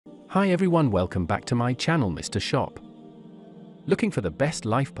Hi everyone, welcome back to my channel Mr. Shop. Looking for the best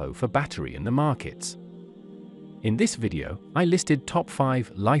LiFePO for battery in the markets. In this video, I listed top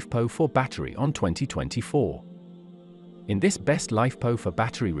 5 LiFePO for battery on 2024. In this best LiFePO for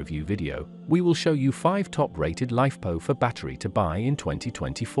battery review video, we will show you 5 top rated LiFePO for battery to buy in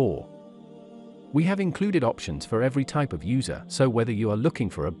 2024. We have included options for every type of user, so whether you are looking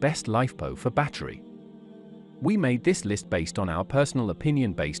for a best LiFePO for battery. We made this list based on our personal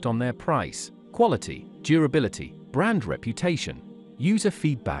opinion based on their price, quality, durability, brand reputation, user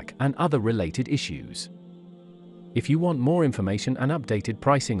feedback and other related issues. If you want more information and updated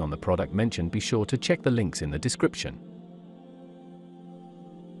pricing on the product mentioned, be sure to check the links in the description.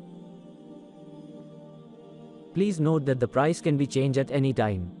 Please note that the price can be changed at any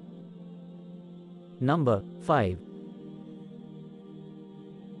time. Number 5.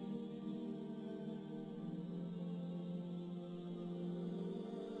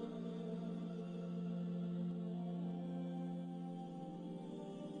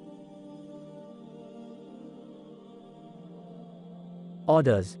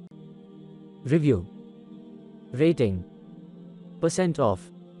 Orders, review, rating, percent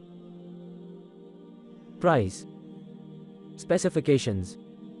off, price, specifications.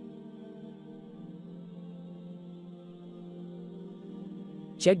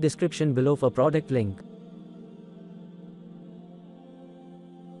 Check description below for product link.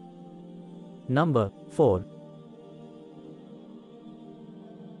 Number 4.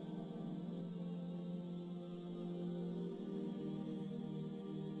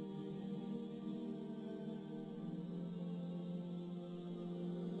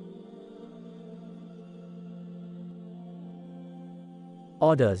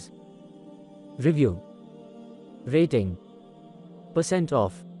 Orders, review, rating, percent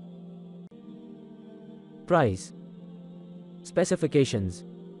off, price, specifications.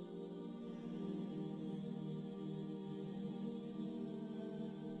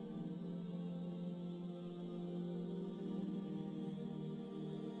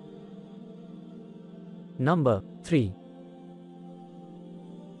 Number 3.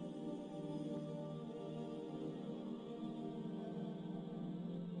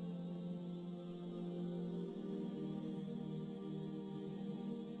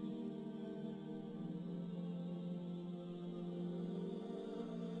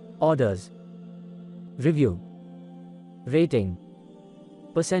 Orders, review, rating,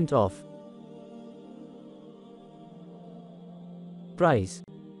 percent off, price,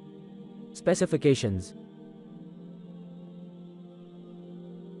 specifications.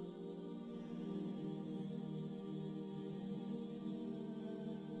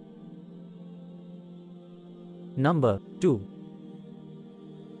 Number 2.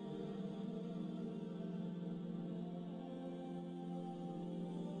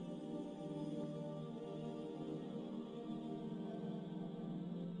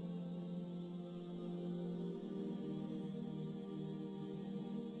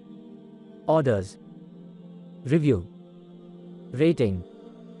 Orders, review, rating,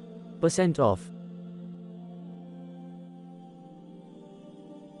 percent off,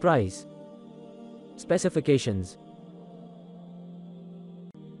 price, specifications.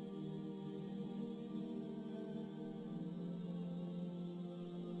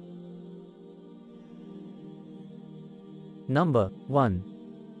 Number 1.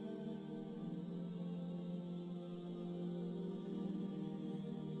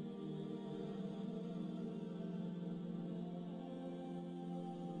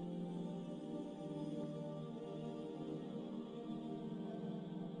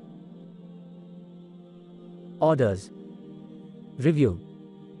 Orders, review,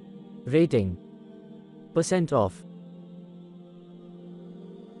 rating, percent off,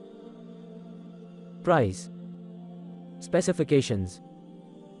 price, specifications.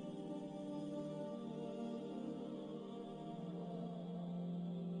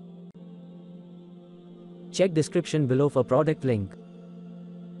 Check description below for product link.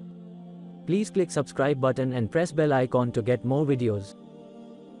 Please click subscribe button and press bell icon to get more videos.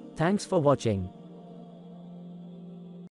 Thanks for watching.